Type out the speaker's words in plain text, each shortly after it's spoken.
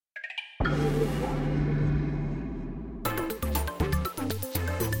Kia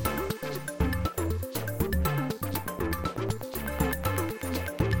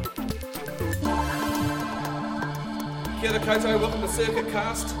ora koutou, welcome to Circuit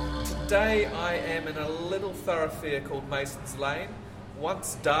Cast. Today I am in a little thoroughfare called Mason's Lane,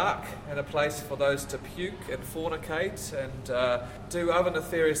 once dark and a place for those to puke and fornicate and do other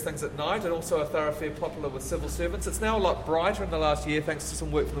nefarious things at night, and also a thoroughfare popular with civil servants. It's now a lot brighter in the last year thanks to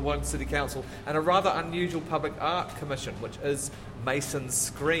some work from the Wellington City Council and a rather unusual public art commission, which is Mason's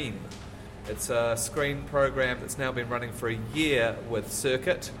Screen. It's a screen program that's now been running for a year with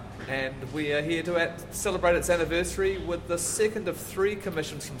Circuit, and we are here to celebrate its anniversary with the second of three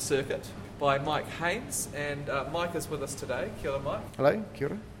commissions from Circuit by Mike Haynes, and Mike is with us today. Kia ora, Mike. Hello, kia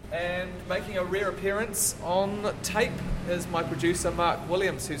ora. And making a rare appearance on tape is my producer Mark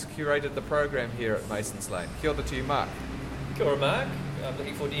Williams, who's curated the program here at Mason's Lane. Kia ora to you, Mark. Kia ora, Mark. I'm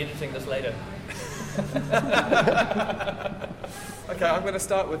looking forward to editing this later. Okay, I'm going to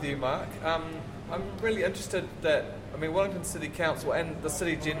start with you, Mark. I'm really interested that, Wellington City Council and the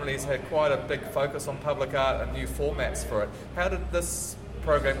city generally has had quite a big focus on public art and new formats for it. How did this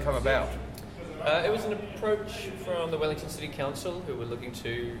program come about? It was an approach from the Wellington City Council, who were looking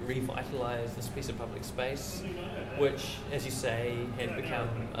to revitalise this piece of public space, which, as you say, had become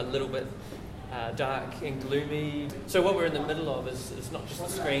a little bit dark and gloomy. So what we're in the middle of is not just the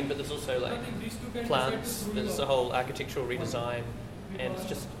screen, but there's also plants, there's a whole architectural redesign, and it's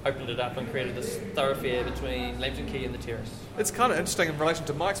just opened it up and created this thoroughfare between Lambton Quay and the Terrace. It's kind of interesting in relation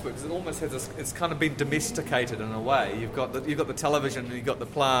to Mike's work, because it almost has it's kind of been domesticated in a way. You've got the television, and you've got the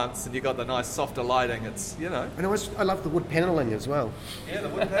plants, and you've got the nice softer lighting. It's, And I love the wood panelling as well. Yeah, the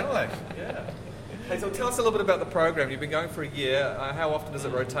wood panelling. Yeah. Hey, so tell us a little bit about the program. You've been going for a year. How often does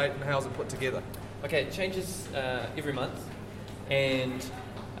it rotate, and how is it put together? Okay, it changes every month, and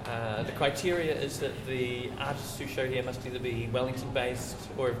the criteria is that the artists who show here must either be Wellington-based,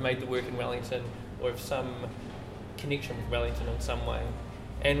 or have made the work in Wellington, or have some connection with Wellington in some way.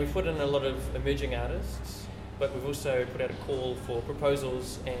 And we've put in a lot of emerging artists, but we've also put out a call for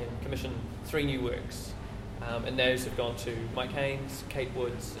proposals and commissioned 3 new works. And those have gone to Mike Haynes, Kate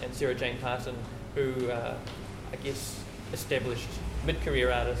Woods, and Sarah Jane Parton, who established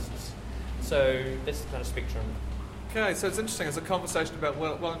mid-career artists. So that's the kind of spectrum. Okay, so it's interesting. It's a conversation about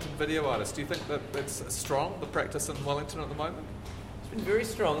Wellington video artists. Do you think that it's strong, the practice in Wellington at the moment? It's been very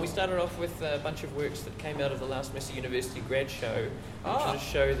strong. We started off with a bunch of works that came out of the last Massey University grad show, which was a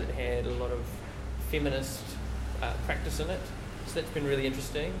show that had a lot of feminist practice in it. So that's been really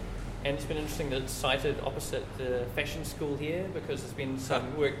interesting. And it's been interesting that it's sited opposite the fashion school here, because there's been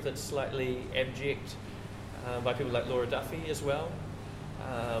some work that's slightly abject by people like Laura Duffy as well.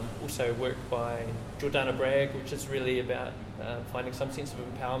 Also work by Jordana Bragg, which is really about finding some sense of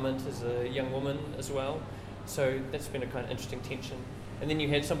empowerment as a young woman as well. So that's been a kind of interesting tension. And then you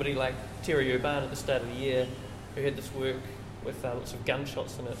had somebody like Terry Urban at the start of the year, who had this work with lots of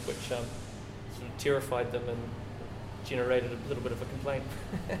gunshots in it, which sort of terrified them and generated a little bit of a complaint.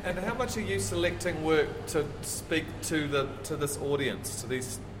 And how much are you selecting work to speak to this audience, to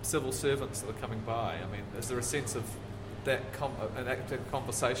these civil servants that are coming by? Is there a sense of an active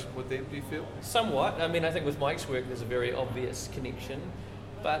conversation with them, do you feel? Somewhat. I think with Mike's work there's a very obvious connection,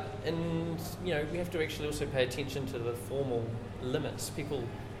 but we have to actually also pay attention to the formal limits. People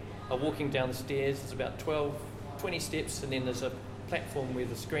are walking down the stairs, there's about 20 steps, and then there's a platform where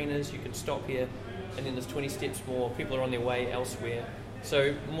the screen is. You can stop here, and then there's 20 steps more. People are on their way elsewhere.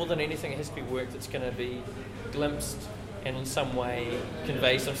 So more than anything, it has to be work that's going to be glimpsed and in some way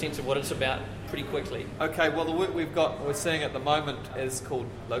convey some sense of what it's about pretty quickly. Okay, well the work we're seeing at the moment is called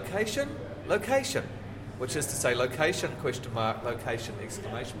Location, which is to say location, ? Location, !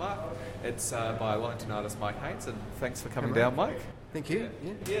 It's by Wellington artist Mike Haynes, and thanks for coming down, Mike. Thank you.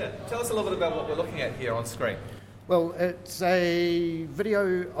 Yeah. Tell us a little bit about what we're looking at here on screen. Well, it's a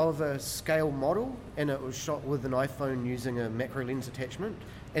video of a scale model, and it was shot with an iPhone using a macro lens attachment.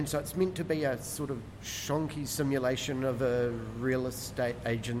 And so it's meant to be a sort of shonky simulation of a real estate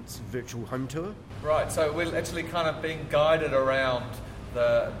agent's virtual home tour. Right, so we're actually kind of being guided around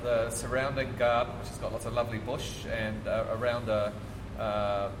the surrounding garden, which has got lots of lovely bush, and around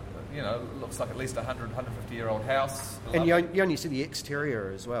looks like at least 150-year-old house. And you only see the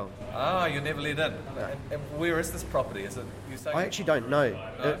exterior as well. You're never let in. And where is this property? Is it? I actually don't know.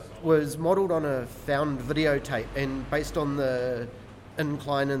 No? It was modelled on a found videotape, and based on the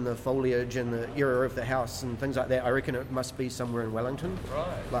incline and the foliage and the era of the house and things like that, I reckon it must be somewhere in Wellington.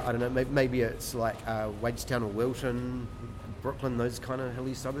 Right. I don't know, maybe it's like Wadestown or Wilton. Brooklyn, those kind of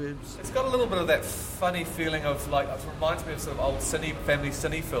hilly suburbs. It's got a little bit of that funny feeling of like, it reminds me of sort of old family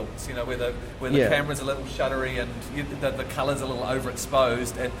cine films, you know, where the camera's a little shuttery and the colour's a little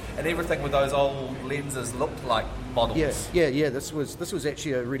overexposed, and everything with those old lenses looked like models. Yeah. This was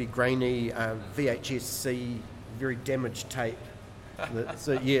actually a really grainy VHS-C, very damaged tape.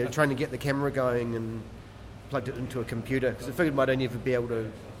 So trying to get the camera going and plugged it into a computer because I figured I'd only ever be able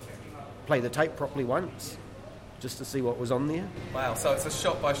to play the tape properly once, just to see what was on there. Wow, so it's a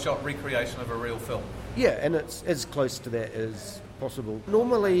shot-by-shot recreation of a real film. Yeah, and it's as close to that as possible.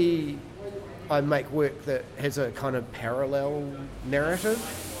 Normally, I make work that has a kind of parallel narrative.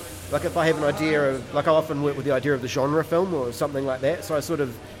 Like if I have an idea of, like I often work with the idea of the genre film or something like that, so I sort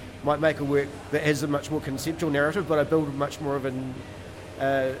of might make a work that has a much more conceptual narrative, but I build much more of an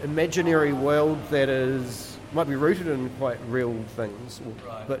imaginary world that might be rooted in quite real things.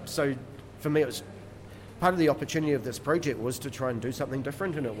 Right. But so for me, it was part of the opportunity of this project was to try and do something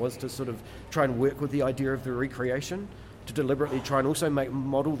different, and it was to sort of try and work with the idea of the recreation, to deliberately try and also make a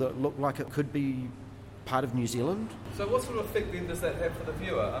model that looked like it could be part of New Zealand. So what sort of effect then does that have for the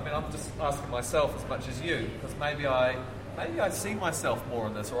viewer? I mean, I'm just asking myself as much as you, because maybe I see myself more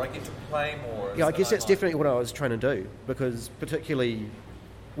in this, or I get to play more. Yeah, I guess that's definitely what I was trying to do, because particularly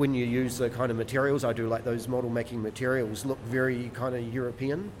when you use the kind of materials I do, like those model-making materials look very kind of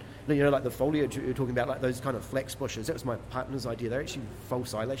European. You know, like the foliage you're talking about, like those kind of flax bushes. That was my partner's idea. They're actually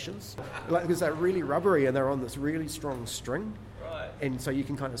false eyelashes. Like, because they're really rubbery and they're on this really strong string. Right. And so you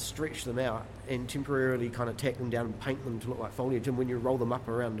can kind of stretch them out and temporarily kind of tack them down and paint them to look like foliage. And when you roll them up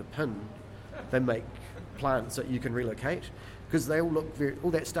around a pin, they make plants that you can relocate. Because they all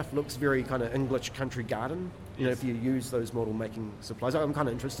that stuff looks very kind of English country garden. You know, if you use those model making supplies. I'm kind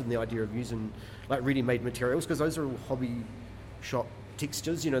of interested in the idea of using like ready-made materials, because those are all hobby shop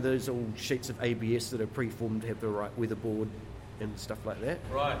textures. You know, those are all sheets of ABS that are preformed to have the right weatherboard and stuff like that.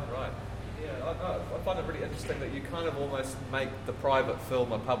 Right. Yeah, I find it really interesting that you kind of almost make the private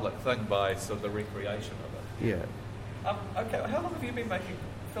film a public thing by sort of the recreation of it. Yeah. Okay, how long have you been making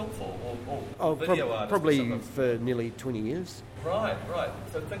film for, or video artist? Probably for nearly 20 years. Right.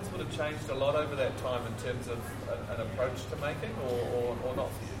 So things would have changed a lot over that time in terms of an approach to making, or not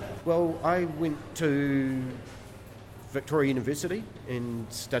for you? Well, I went to Victoria University and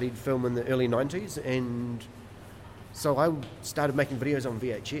studied film in the early 90s, and so I started making videos on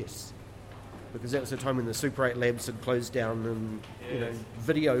VHS, because that was the time when the Super 8 labs had closed down, and you know,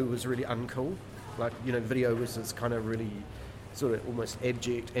 video was really uncool. Like, you know, video was this kind of really sort of almost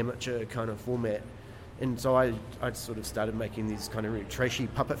abject amateur kind of format. And so I sort of started making these kind of really trashy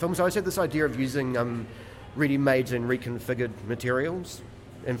puppet films. I always had this idea of using ready-made and reconfigured materials.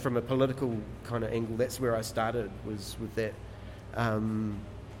 And from a political kind of angle, that's where I started, was with that,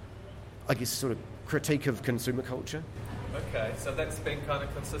 I guess, sort of critique of consumer culture. Okay, so that's been kind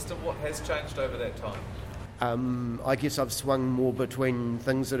of consistent. What has changed over that time? I guess I've swung more between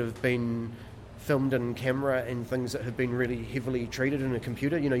things that have been filmed in camera and things that have been really heavily treated in a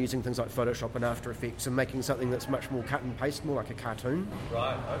computer, you know, using things like Photoshop and After Effects, and making something that's much more cut and paste, more like a cartoon.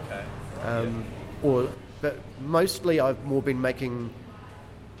 Right, okay. But mostly I've more been making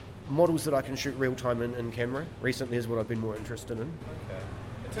models that I can shoot real time in camera. Recently is what I've been more interested in. Okay.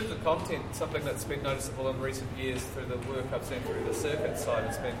 In terms of content, something that's been noticeable in recent years through the work I've seen through the circuit side,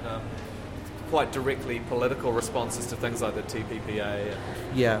 it's been quite directly political responses to things like the TPPA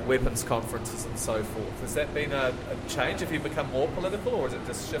and weapons conferences and so forth. Has that been a change? Have you become more political, or has it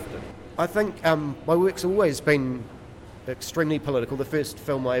just shifted? I think my work's always been extremely political. The first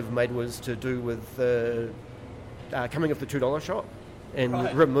film I ever made was to do with the coming of the $2 shop and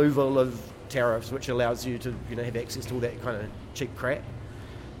removal of tariffs, which allows you to, you know, have access to all that kind of cheap crap.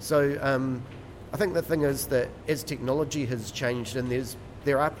 So I think the thing is that as technology has changed, and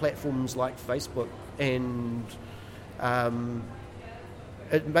there are platforms like Facebook, and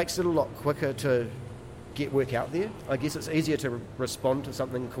it makes it a lot quicker to get work out there. I guess it's easier to respond to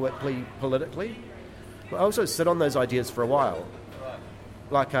something quickly politically. But I also sit on those ideas for a while.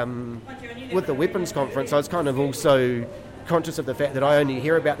 Like with the weapons conference, I was kind of also conscious of the fact that I only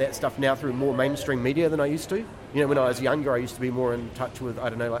hear about that stuff now through more mainstream media than I used to. You know, when I was younger, I used to be more in touch with, I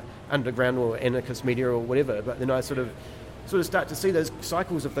don't know, like underground or anarchist media or whatever. But then I sort of start to see those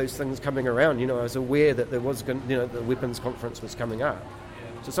cycles of those things coming around. You know, I was aware that there was, you know, the weapons conference was coming up.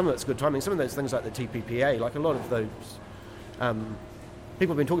 So some of that's good timing. Some of those things like the TPPA, like a lot of those,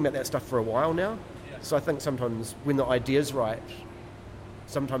 people have been talking about that stuff for a while now. So I think sometimes when the idea's right,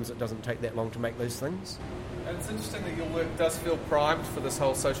 sometimes it doesn't take that long to make those things. And it's interesting that your work does feel primed for this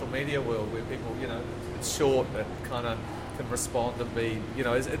whole social media world where people, you know, it's short, it kind of can respond and be, you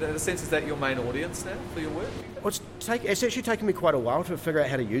know, in a sense, is that your main audience now for your work? Well, it's It's actually taken me quite a while to figure out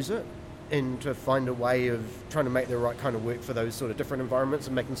how to use it and to find a way of trying to make the right kind of work for those sort of different environments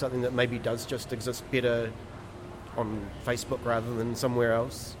and making something that maybe does just exist better on Facebook rather than somewhere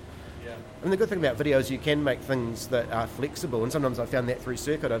else. Yeah. And the good thing about video is you can make things that are flexible, and sometimes I found that through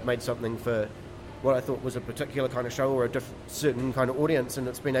Circuit. I've made something for what I thought was a particular kind of show or a certain kind of audience, and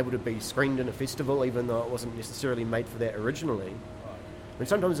it's been able to be screened in a festival even though it wasn't necessarily made for that originally. And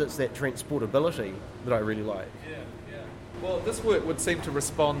sometimes it's that transportability that I really like. Yeah. Well, this work would seem to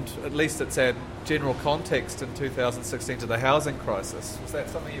respond, at least it's our general context in 2016, to the housing crisis. Was that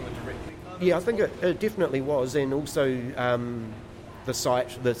something you were directly kind of Yeah, I think it definitely was, and also the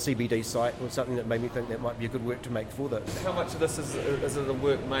CBD site, was something that made me think that might be a good work to make for this. How much of this is it a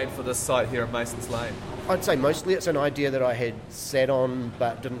work made for this site here at Mason's Lane? I'd say mostly it's an idea that I had sat on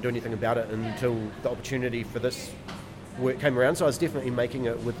but didn't do anything about it until the opportunity for this work came around, so I was definitely making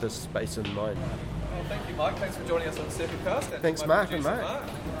it with this space in mind. Well, thank you, Mike. Thanks for joining us on Circuitcast. Thanks, Mark and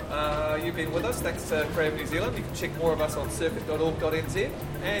Mark. You've been with us. Thanks to Creative New Zealand. You can check more of us on circuit.org.nz,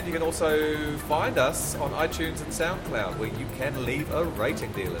 and you can also find us on iTunes and SoundCloud, where you can leave a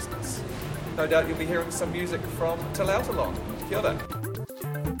rating, dear listeners. No doubt you'll be hearing some music from Te Lautalong. Kia ora.